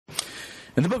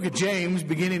In the book of James,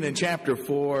 beginning in chapter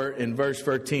 4 in verse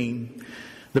 13,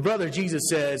 the brother Jesus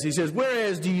says, he says,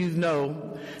 "Whereas do you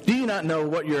not know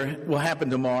what will happen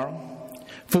tomorrow?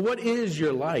 For what is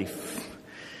your life?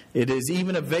 It is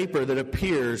even a vapor that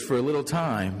appears for a little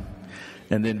time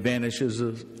and then vanishes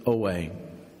away."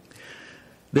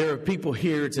 There are people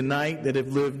here tonight that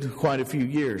have lived quite a few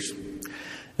years,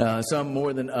 some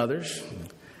more than others.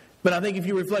 But I think if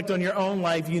you reflect on your own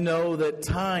life, you know that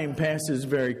time passes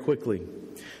very quickly.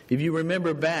 If you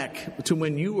remember back to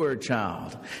when you were a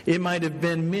child, it might have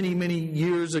been many, many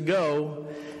years ago,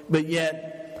 but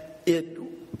yet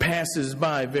it passes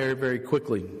by very, very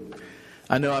quickly.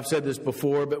 I know I've said this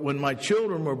before, but when my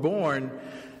children were born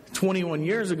 21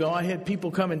 years ago, I had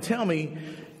people come and tell me,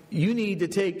 "You need to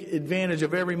take advantage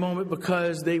of every moment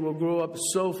because they will grow up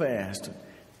so fast."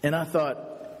 And I thought,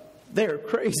 they're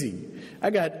crazy.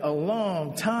 I got a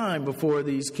long time before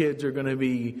these kids are going to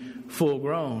be full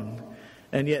grown.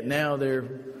 And yet now they're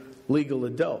legal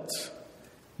adults.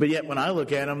 But yet when I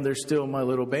look at them, they're still my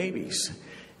little babies.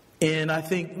 And I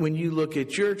think when you look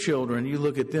at your children, you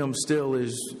look at them still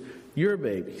as your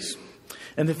babies.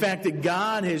 And the fact that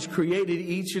God has created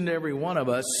each and every one of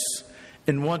us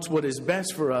and wants what is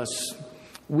best for us,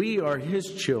 we are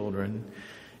His children.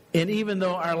 And even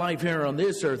though our life here on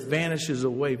this earth vanishes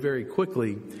away very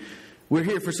quickly, we're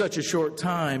here for such a short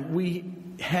time, we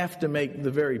have to make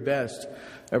the very best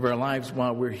of our lives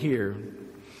while we're here.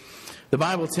 The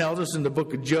Bible tells us in the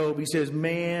book of Job, he says,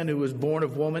 "Man who was born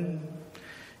of woman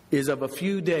is of a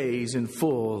few days and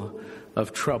full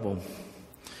of trouble."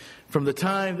 From the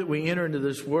time that we enter into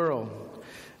this world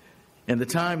and the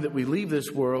time that we leave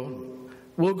this world,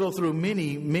 we'll go through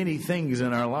many, many things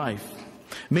in our life.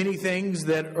 Many things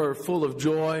that are full of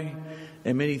joy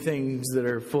and many things that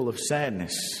are full of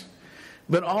sadness.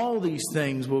 But all these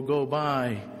things will go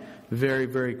by very,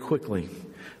 very quickly.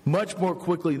 Much more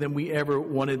quickly than we ever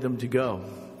wanted them to go.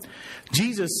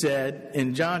 Jesus said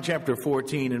in John chapter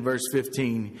 14 and verse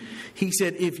 15, He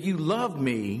said, "If you love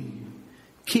me,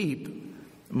 keep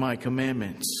my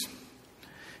commandments."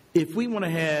 If we want to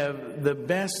have the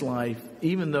best life,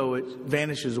 even though it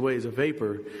vanishes away as a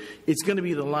vapor, it's going to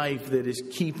be the life that is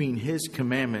keeping His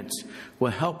commandments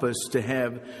will help us to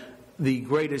have the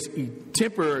greatest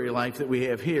temporary life that we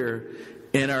have here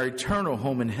and our eternal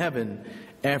home in heaven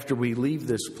after we leave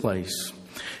this place.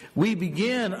 We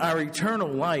begin our eternal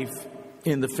life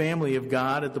in the family of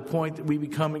God at the point that we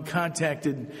become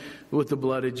contacted with the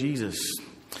blood of Jesus.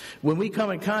 When we come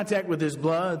in contact with His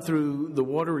blood through the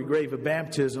watery grave of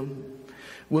baptism,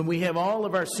 when we have all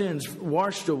of our sins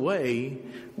washed away,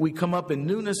 we come up in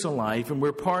newness of life and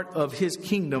we're part of His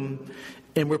kingdom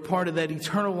and we're part of that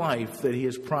eternal life that He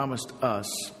has promised us.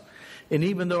 And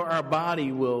even though our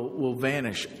body will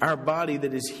vanish, our body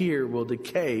that is here will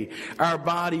decay, our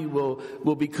body will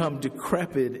become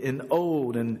decrepit and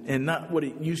old and not what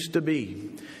it used to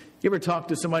be. You ever talk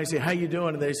to somebody and say, "How you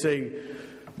doing?" And they say,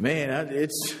 "Man,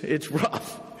 it's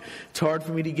rough. It's hard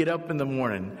for me to get up in the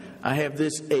morning. I have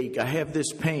this ache. I have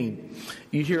this pain."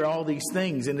 You hear all these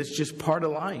things, and it's just part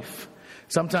of life.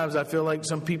 Sometimes I feel like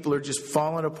some people are just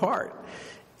falling apart.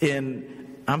 And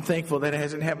I'm thankful that it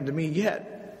hasn't happened to me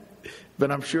yet. But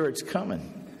I'm sure it's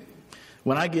coming.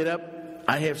 When I get up,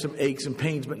 I have some aches and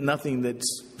pains, but nothing that's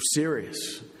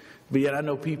serious. But yet I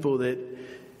know people that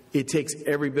it takes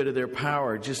every bit of their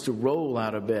power just to roll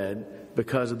out of bed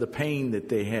because of the pain that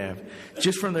they have,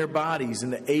 just from their bodies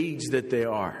and the age that they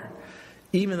are.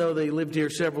 Even though they lived here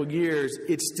several years,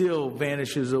 it still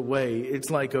vanishes away.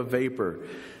 It's like a vapor.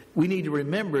 We need to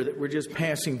remember that we're just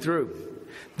passing through.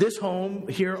 This home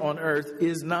here on earth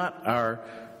is not our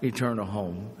eternal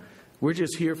home. We're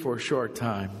just here for a short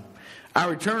time.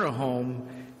 Our eternal home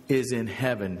is in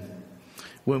heaven.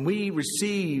 When we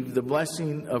receive the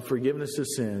blessing of forgiveness of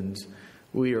sins,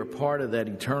 we are part of that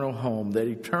eternal home, that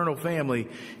eternal family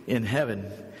in heaven.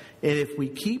 And if we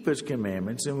keep His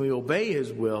commandments and we obey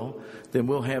His will, then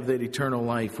we'll have that eternal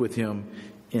life with Him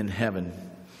in heaven.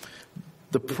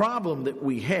 The problem that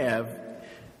we have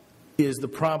is the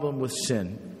problem with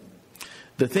sin.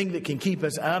 The thing that can keep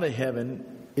us out of heaven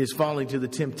is falling to the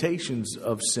temptations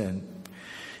of sin.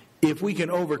 If we can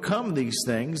overcome these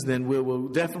things, then we will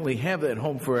definitely have that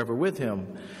home forever with Him.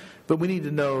 But we need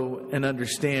to know and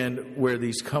understand where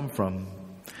these come from.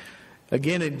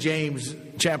 Again, in James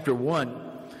chapter 1,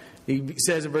 he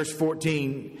says in verse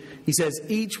 14, he says,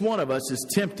 "Each one of us is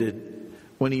tempted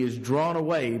when he is drawn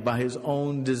away by his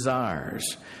own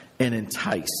desires and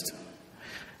enticed."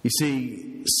 You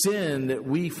see, sin that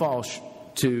we fall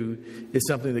to is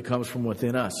something that comes from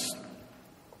within us.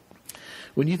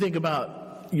 When you think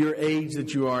about your age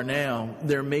that you are now,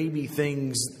 there may be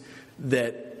things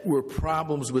that were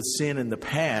problems with sin in the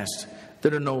past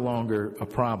that are no longer a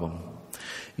problem.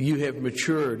 You have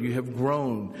matured, you have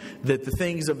grown, that the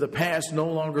things of the past no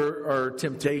longer are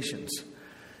temptations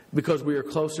because we are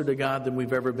closer to God than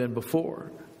we've ever been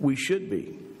before. We should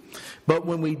be. But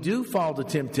when we do fall to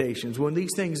temptations, when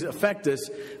these things affect us,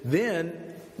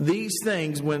 then these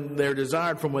things, when they're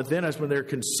desired from within us, when they're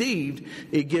conceived,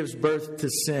 it gives birth to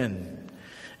sin.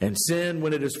 And sin,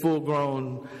 when it is full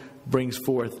grown, brings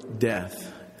forth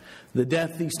death. The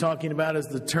death he's talking about is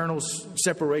the eternal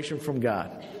separation from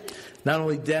God. Not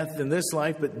only death in this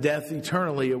life, but death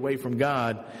eternally away from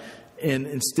God. And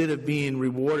instead of being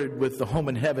rewarded with the home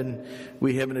in heaven,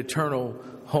 we have an eternal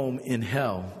home in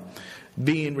hell.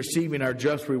 Receiving our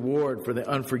just reward for the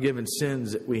unforgiven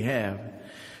sins that we have.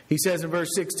 He says in verse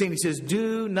 16, he says,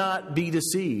 "Do not be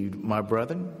deceived, my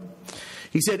brethren."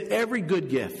 He said, "Every good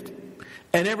gift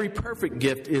and every perfect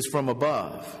gift is from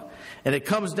above, and it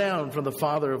comes down from the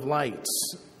Father of lights,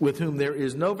 with whom there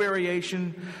is no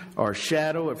variation or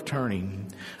shadow of turning.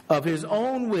 Of his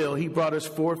own will he brought us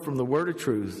forth from the word of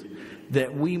truth,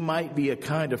 that we might be a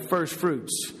kind of first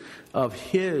fruits of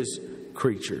his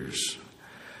creatures."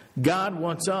 God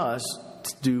wants us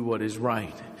to do what is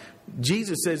right.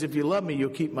 Jesus says, "If you love me, you'll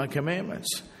keep my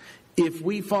commandments." If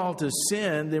we fall to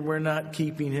sin, then we're not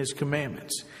keeping his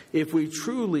commandments. If we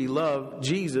truly love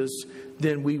Jesus,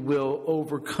 then we will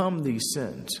overcome these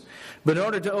sins. But in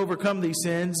order to overcome these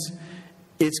sins,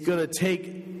 it's going to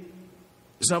take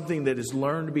something that is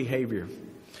learned behavior.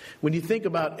 When you think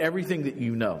about everything that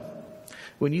you know,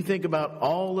 when you think about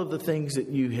all of the things that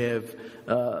you have,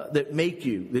 that make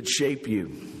you, that shape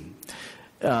you,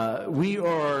 we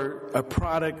are a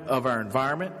product of our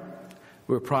environment.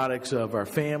 We're products of our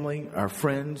family, our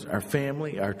friends, our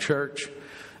family, our church.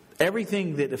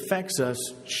 Everything that affects us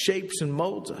shapes and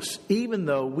molds us, even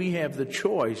though we have the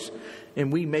choice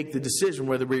and we make the decision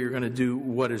whether we are going to do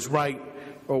what is right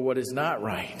or what is not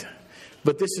right.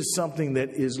 But this is something that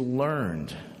is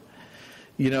learned.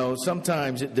 You know,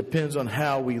 sometimes it depends on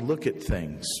how we look at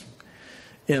things.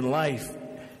 In life,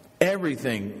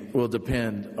 everything will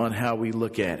depend on how we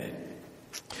look at it.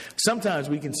 Sometimes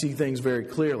we can see things very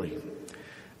clearly,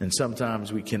 and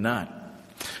sometimes we cannot.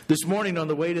 This morning on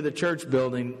the way to the church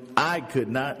building, I could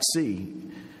not see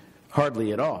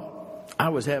hardly at all. I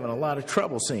was having a lot of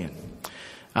trouble seeing.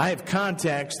 I have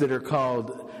contacts that are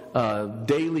called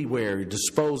daily wear,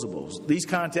 disposables. These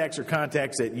contacts are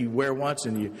contacts that you wear once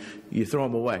and you throw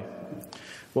them away.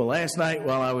 Well, last night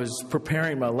while I was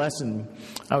preparing my lesson,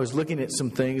 I was looking at some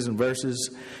things and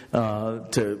verses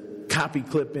to copy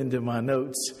clip into my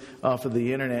notes off of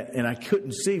the internet, and I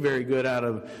couldn't see very good out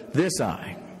of this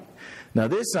eye. Now,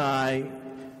 this eye,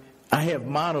 I have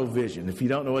monovision. If you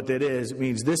don't know what that is, it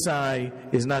means this eye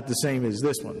is not the same as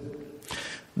this one.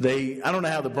 I don't know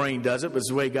how the brain does it, but it's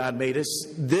the way God made us.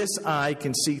 This eye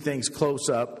can see things close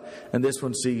up, and this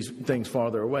one sees things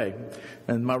farther away.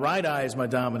 And my right eye is my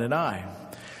dominant eye.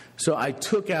 So I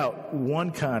took out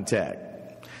one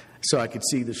contact so I could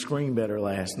see the screen better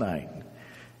last night.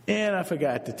 And I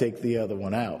forgot to take the other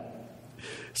one out.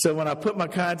 So when I put my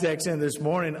contacts in this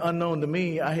morning, unknown to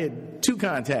me, I had two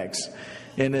contacts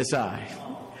in this eye.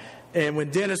 And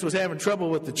when Dennis was having trouble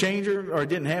with the changer, or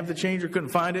didn't have the changer, couldn't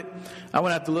find it, I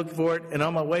went out to look for it. And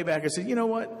on my way back, I said, you know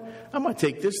what? I'm going to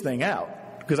take this thing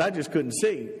out because I just couldn't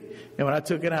see. And when I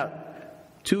took it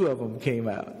out, two of them came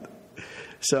out.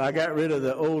 So I got rid of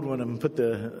the old one and put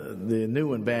the new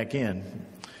one back in.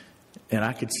 And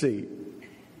I could see.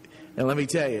 And let me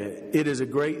tell you, it is a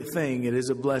great thing. It is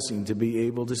a blessing to be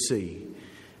able to see.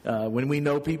 When we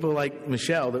know people like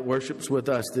Michelle that worships with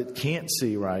us that can't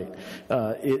see right,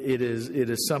 it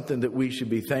is something that we should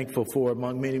be thankful for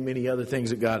among many, many other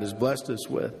things that God has blessed us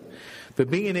with. But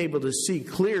being able to see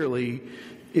clearly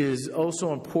is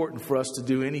also important for us to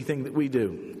do anything that we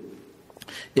do.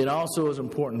 It also is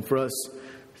important for us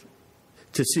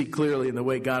to see clearly in the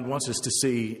way God wants us to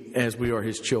see as we are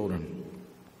His children.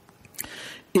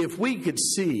 If we could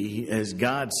see as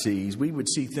God sees, we would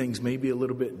see things maybe a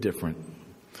little bit different.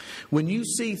 When you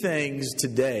see things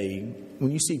today,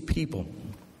 when you see people,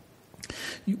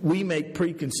 we make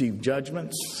preconceived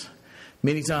judgments.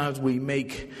 Many times we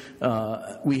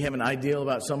have an ideal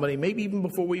about somebody, maybe even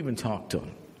before we even talk to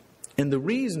them. And the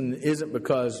reason isn't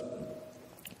because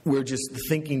we're just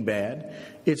thinking bad.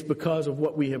 It's because of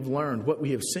what we have learned, what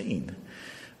we have seen.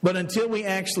 But until we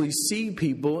actually see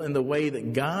people in the way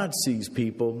that God sees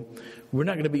people, we're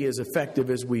not going to be as effective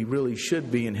as we really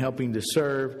should be in helping to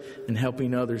serve and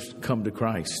helping others come to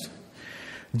Christ.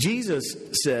 Jesus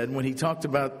said when He talked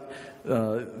about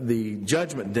the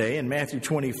judgment day in Matthew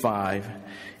 25,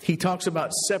 he talks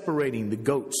about separating the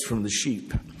goats from the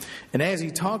sheep. And as he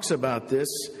talks about this,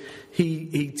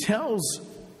 he tells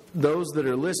those that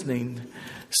are listening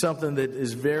something that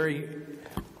is very,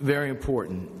 very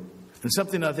important, and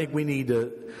something I think we need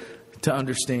to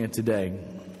understand today.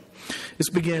 This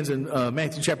begins in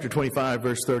Matthew chapter 25,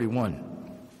 verse 31.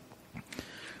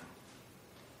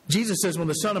 Jesus says, when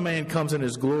the Son of Man comes in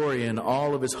his glory and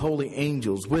all of his holy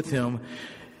angels with him,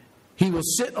 he will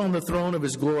sit on the throne of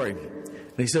his glory.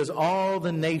 And he says, all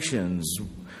the nations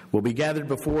will be gathered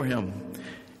before him,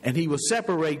 and he will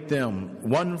separate them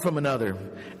one from another,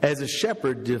 as a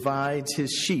shepherd divides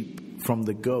his sheep from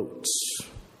the goats.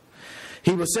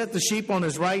 He will set the sheep on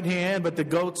his right hand, but the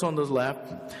goats on the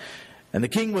left. And the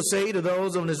king will say to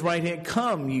those on his right hand,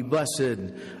 come, ye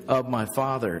blessed of my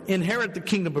Father, inherit the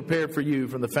kingdom prepared for you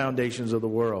from the foundations of the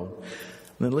world.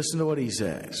 And then listen to what he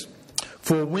says.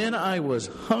 For when I was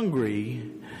hungry,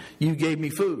 you gave me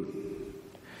food.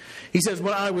 He says,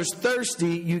 when I was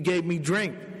thirsty, you gave me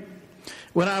drink.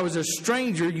 When I was a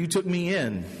stranger, you took me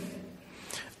in.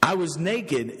 I was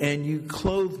naked, and you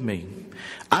clothed me.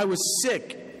 I was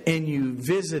sick, and you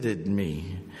visited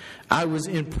me. I was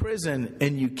in prison,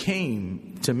 and you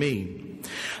came to me.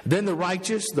 Then the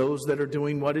righteous, those that are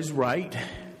doing what is right,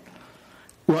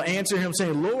 will answer him,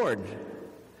 saying, Lord,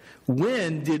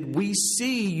 when did we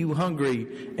see you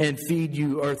hungry and feed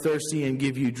you, or thirsty and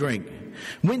give you drink?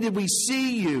 When did we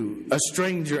see you a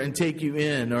stranger and take you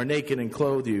in, or naked and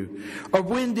clothe you? Or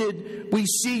when did we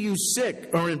see you sick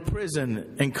or in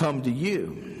prison and come to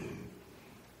you?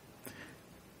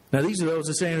 Now these are those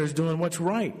that say who's doing what's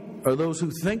right, or those who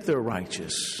think they're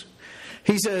righteous.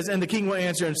 He says, and the king will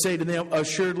answer and say to them,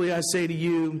 assuredly I say to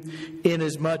you,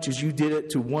 inasmuch as you did it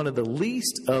to one of the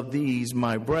least of these,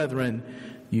 my brethren,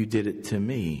 you did it to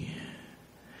me.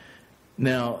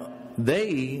 Now,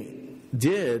 they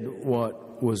did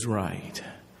what was right.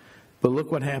 But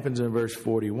look what happens in verse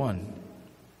 41.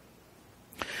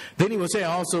 Then he will say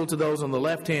also to those on the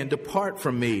left hand, depart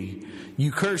from me,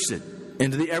 you cursed,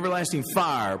 into the everlasting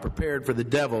fire prepared for the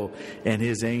devil and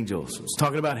his angels. It's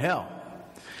talking about hell.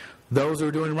 Those who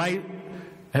are doing right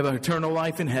have an eternal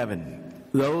life in heaven.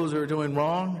 Those who are doing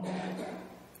wrong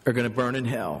are going to burn in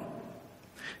hell.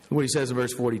 What he says in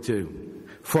verse 42.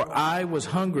 For I was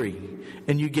hungry,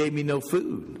 and you gave me no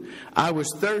food. I was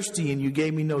thirsty, and you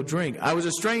gave me no drink. I was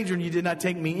a stranger, and you did not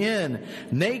take me in.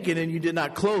 Naked, and you did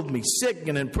not clothe me. Sick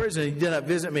and in prison, and you did not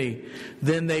visit me.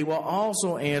 Then they will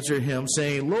also answer him,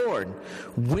 saying, Lord,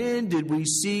 when did we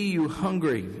see you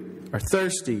hungry, or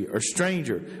thirsty, or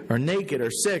stranger, or naked,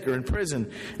 or sick, or in prison,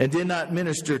 and did not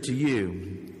minister to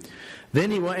you? Then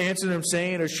he will answer them,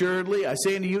 saying, assuredly, I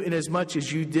say unto you, inasmuch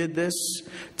as you did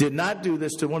not do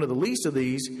this to one of the least of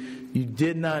these, you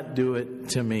did not do it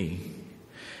to me.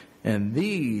 And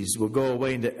these will go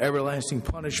away into everlasting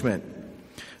punishment,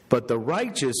 but the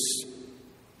righteous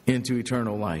into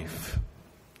eternal life.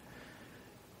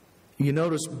 You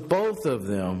notice both of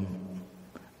them,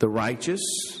 the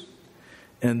righteous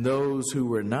and those who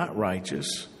were not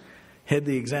righteous, had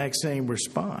the exact same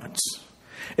response.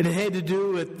 And it had to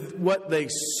do with what they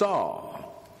saw.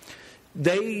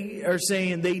 They are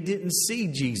saying they didn't see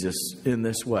Jesus in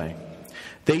this way.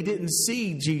 They didn't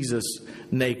see Jesus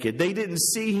naked. They didn't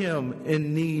see him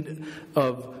in need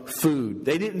of food.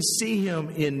 They didn't see him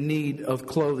in need of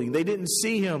clothing. They didn't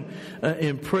see him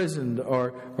imprisoned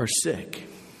or sick.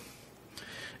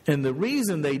 And the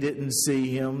reason they didn't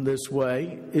see him this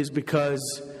way is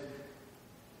because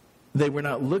they were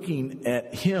not looking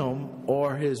at him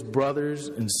or his brothers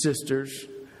and sisters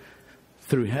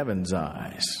through heaven's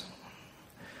eyes.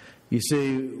 You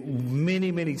see,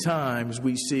 many, many times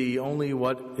we see only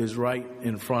what is right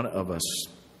in front of us.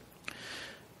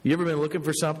 You ever been looking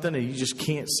for something and you just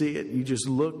can't see it? You just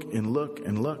look and look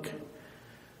and look.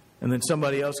 And then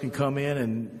somebody else can come in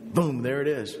and boom, there it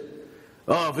is.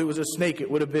 Oh, if it was a snake,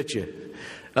 it would have bit you.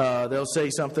 They'll say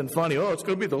something funny. Oh, it's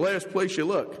going to be the last place you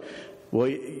look. Well,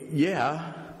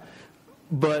 yeah,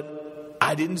 but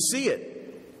I didn't see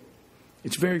it.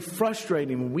 It's very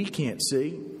frustrating when we can't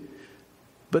see.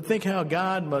 But think how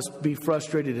God must be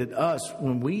frustrated at us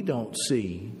when we don't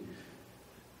see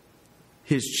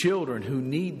his children who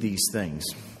need these things.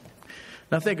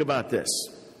 Now think about this.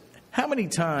 How many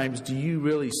times do you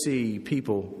really see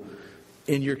people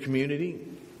in your community,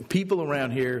 people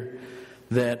around here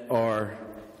that are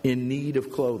in need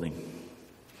of clothing?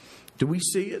 Do we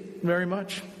see it very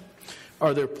much?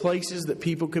 Are there places that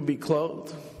people can be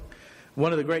clothed?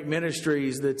 One of the great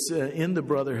ministries that's in the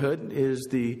Brotherhood is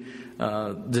the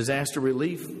disaster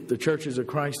relief, the Churches of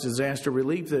Christ Disaster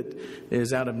Relief that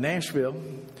is out of Nashville.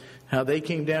 how they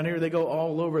came down here. They go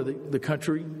all over the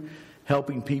country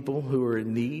helping people who are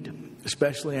in need,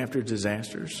 especially after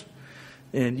disasters.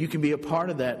 And you can be a part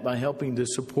of that by helping to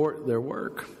support their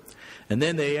work. And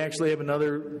then they actually have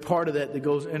another part of that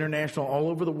goes international all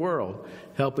over the world,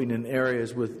 helping in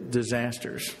areas with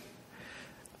disasters.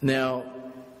 Now,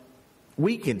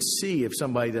 we can see if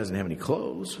somebody doesn't have any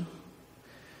clothes.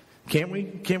 Can't we?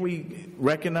 Can we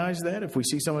recognize that if we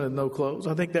see someone with no clothes?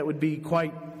 I think that would be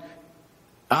quite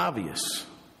obvious.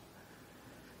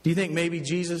 Do you think maybe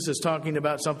Jesus is talking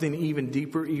about something even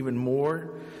deeper, even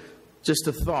more? Just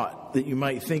a thought that you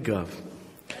might think of.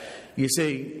 You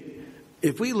see,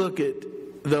 if we look at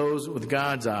those with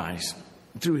God's eyes,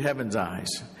 through heaven's eyes,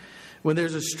 when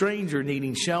there's a stranger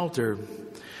needing shelter,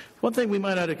 one thing we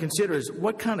might ought to consider is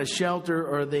what kind of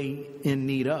shelter are they in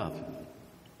need of?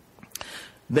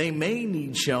 They may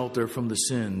need shelter from the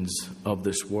sins of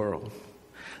this world.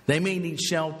 They may need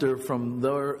shelter from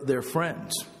their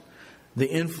friends, the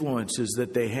influences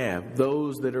that they have,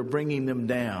 those that are bringing them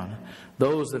down,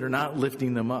 those that are not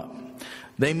lifting them up.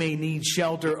 They may need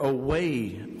shelter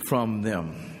away from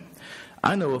them.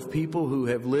 I know of people who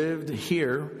have lived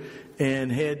here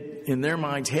and had, in their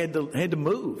minds, had to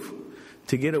move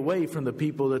to get away from the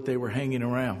people that they were hanging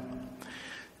around.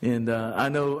 And I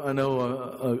know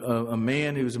a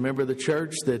man who's a member of the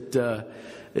church that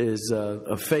is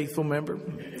a faithful member,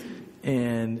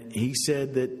 and he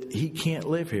said that he can't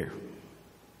live here.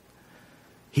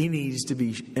 He needs to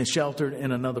be sheltered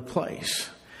in another place.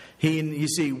 You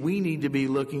see, we need to be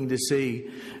looking to see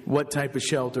what type of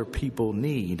shelter people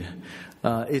need.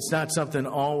 It's not something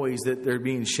always that they're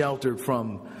being sheltered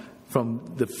from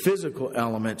the physical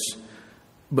elements,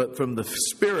 but from the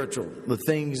spiritual, the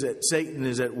things that Satan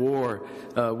is at war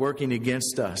working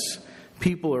against us.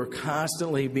 People are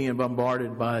constantly being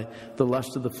bombarded by the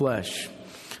lust of the flesh,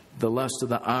 the lust of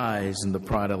the eyes, and the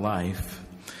pride of life.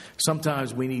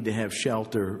 Sometimes we need to have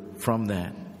shelter from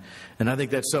that. And I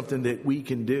think that's something that we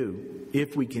can do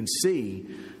if we can see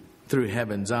through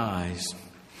heaven's eyes.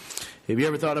 Have you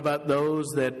ever thought about those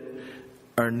that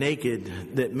are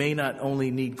naked, that may not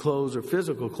only need clothes or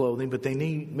physical clothing, but they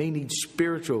may need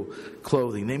spiritual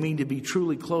clothing? They need to be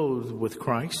truly clothed with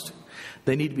Christ.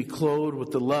 They need to be clothed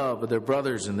with the love of their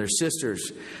brothers and their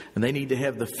sisters. And they need to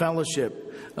have the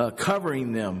fellowship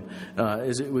covering them,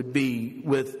 as it would be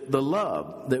with the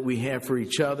love that we have for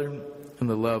each other and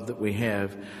the love that we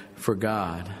have for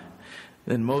God.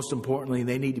 And most importantly,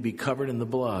 they need to be covered in the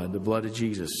blood of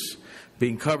Jesus,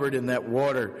 being covered in that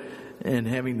water and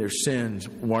having their sins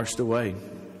washed away.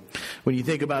 When you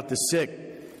think about the sick,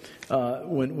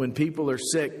 when people are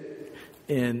sick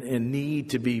and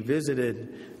need to be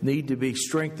visited, need to be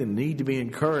strengthened, need to be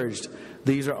encouraged,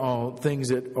 these are all things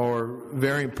that are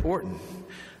very important.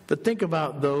 But think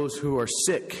about those who are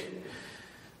sick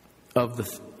of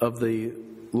the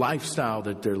lifestyle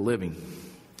that they're living.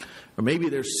 Or maybe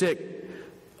they're sick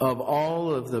of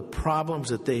all of the problems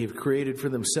that they've created for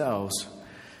themselves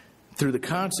through the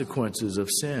consequences of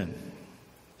sin.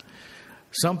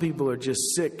 Some people are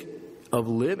just sick of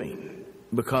living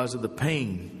because of the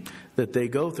pain that they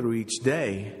go through each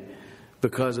day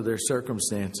because of their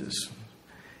circumstances.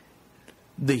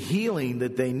 The healing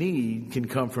that they need can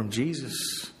come from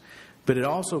Jesus, but it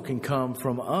also can come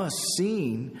from us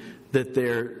seeing that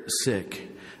they're sick,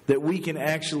 that we can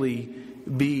actually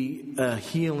be a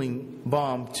healing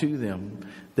balm to them,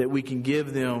 that we can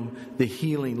give them the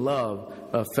healing love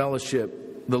of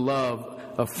fellowship, the love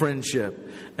of friendship,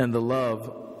 and the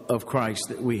love of Christ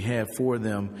that we have for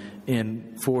them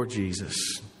and for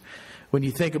Jesus. When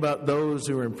you think about those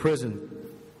who are in prison,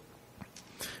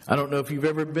 I don't know if you've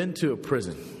ever been to a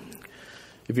prison.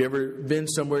 Have you ever been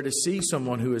somewhere to see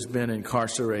someone who has been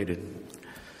incarcerated?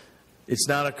 It's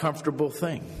not a comfortable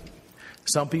thing.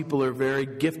 Some people are very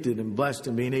gifted and blessed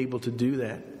in being able to do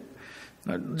that.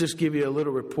 I'll just give you a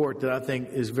little report that I think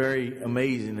is very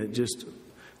amazing.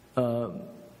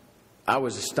 I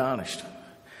was astonished.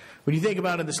 When you think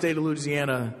about in the state of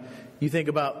Louisiana, you think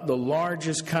about the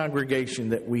largest congregation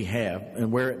that we have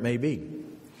and where it may be.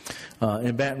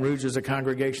 In Baton Rouge, there's a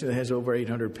congregation that has over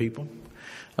 800 people.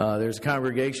 There's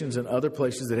congregations in other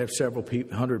places that have several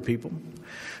hundred people.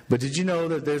 But did you know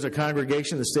that there's a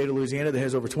congregation in the state of Louisiana that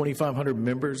has over 2,500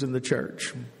 members in the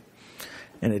church?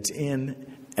 And it's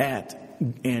at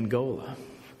Angola.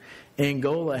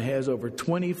 Angola has over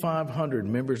 2,500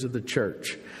 members of the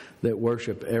church that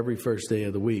worship every first day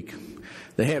of the week.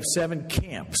 They have 7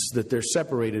 camps that they're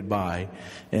separated by,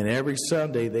 and every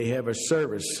Sunday they have a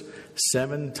service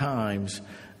 7 times.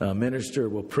 A minister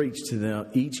will preach to them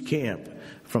each camp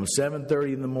from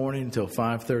 7:30 in the morning until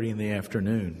 5:30 in the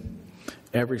afternoon,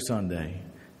 every Sunday.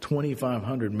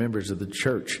 2,500 members of the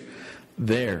church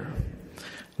there.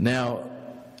 Now,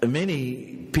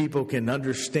 many people can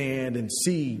understand and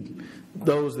see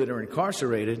those that are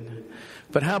incarcerated,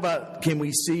 but how about can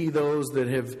we see those that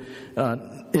have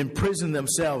imprisoned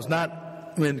themselves,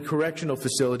 not in correctional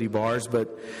facility bars,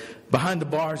 but behind the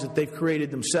bars that they've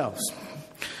created themselves,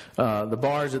 the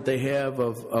bars that they have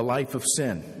of a life of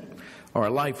sin or a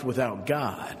life without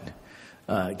God.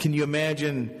 Can you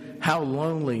imagine how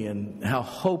lonely and how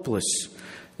hopeless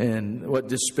and what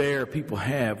despair people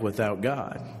have without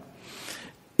God?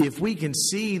 If we can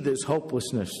see this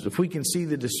hopelessness, if we can see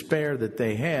the despair that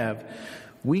they have,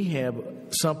 we have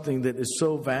something that is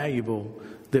so valuable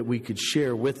that we could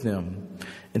share with them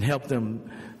and help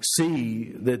them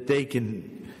see that they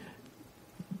can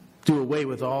do away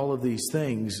with all of these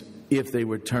things if they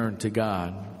would turn to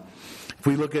God. If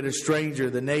we look at a stranger,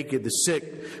 the naked, the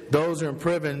sick, those who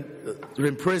are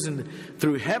imprisoned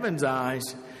through heaven's eyes,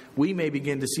 we may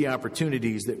begin to see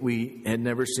opportunities that we had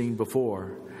never seen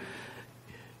before.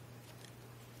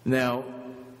 Now,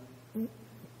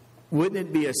 wouldn't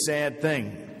it be a sad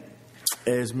thing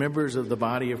as members of the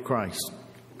body of Christ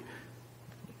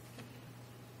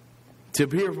to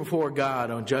appear before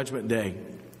God on Judgment Day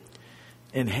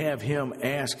and have Him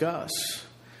ask us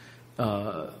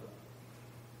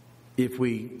if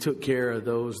we took care of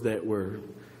those that were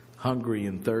hungry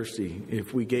and thirsty,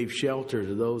 if we gave shelter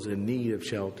to those in need of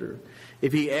shelter,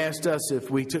 if He asked us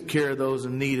if we took care of those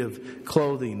in need of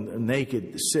clothing,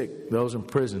 naked, sick, those in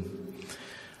prison?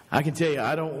 I can tell you,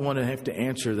 I don't want to have to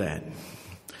answer that.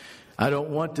 I don't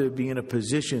want to be in a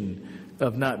position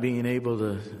of not being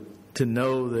able to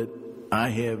know that I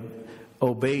have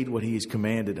obeyed what He has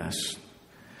commanded us.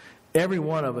 Every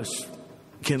one of us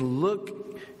can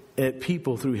look at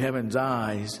people through heaven's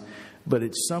eyes, but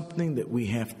it's something that we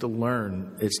have to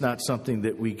learn. It's not something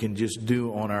that we can just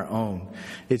do on our own.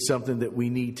 It's something that we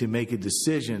need to make a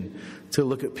decision to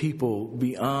look at people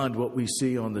beyond what we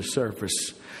see on the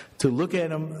surface, to look at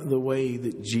them the way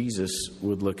that Jesus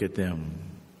would look at them.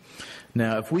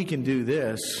 Now, if we can do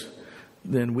this,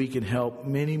 then we can help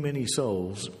many, many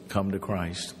souls come to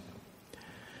Christ.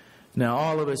 Now,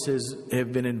 all of us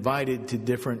have been invited to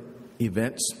different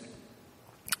events.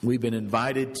 We've been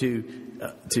invited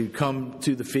to come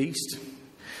to the feast.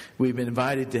 We've been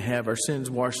invited to have our sins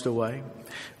washed away.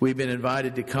 We've been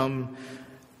invited to come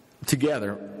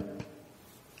together.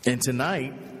 And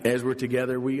tonight, as we're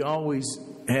together, we always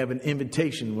have an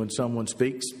invitation when someone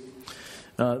speaks.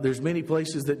 There's many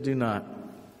places that do not.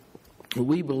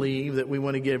 We believe that we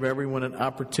want to give everyone an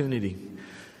opportunity.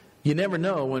 You never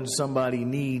know when somebody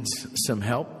needs some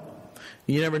help.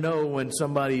 You never know when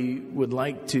somebody would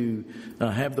like to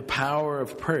have the power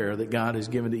of prayer that God has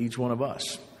given to each one of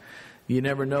us. You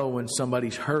never know when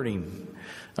somebody's hurting.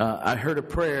 I heard a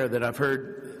prayer that I've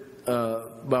heard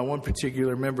by one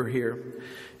particular member here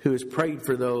who has prayed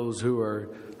for those who are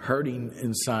hurting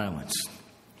in silence.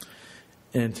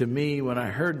 And to me, when I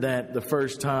heard that the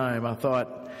first time, I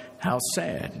thought how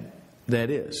sad that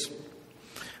is.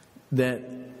 That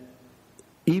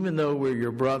even though we're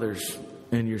your brothers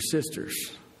and your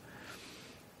sisters,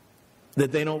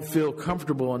 that they don't feel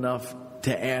comfortable enough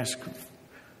to ask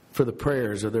for the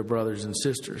prayers of their brothers and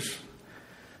sisters.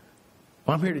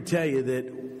 Well, I'm here to tell you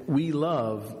that we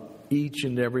love each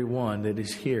and every one that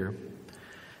is here.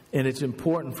 And it's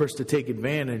important for us to take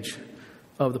advantage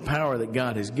of the power that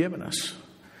God has given us.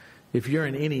 If you're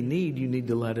in any need, you need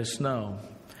to let us know.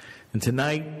 And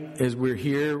tonight, as we're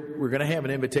here, we're going to have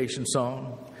an invitation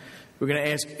song. We're going to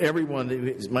ask everyone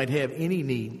that might have any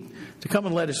need to come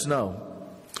and let us know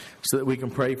so that we can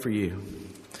pray for you.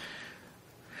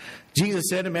 Jesus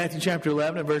said in Matthew chapter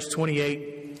 11 and verse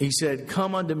 28, He said,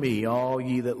 "Come unto me, all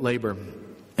ye that labor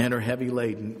and are heavy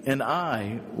laden, and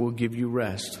I will give you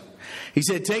rest." He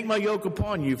said, "Take my yoke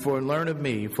upon you, and learn of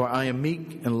me, for I am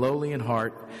meek and lowly in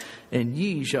heart, and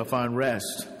ye shall find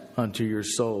rest unto your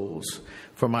souls.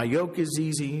 For my yoke is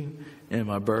easy and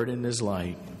my burden is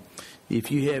light."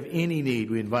 If you have any need,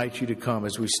 we invite you to come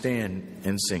as we stand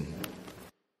and sing.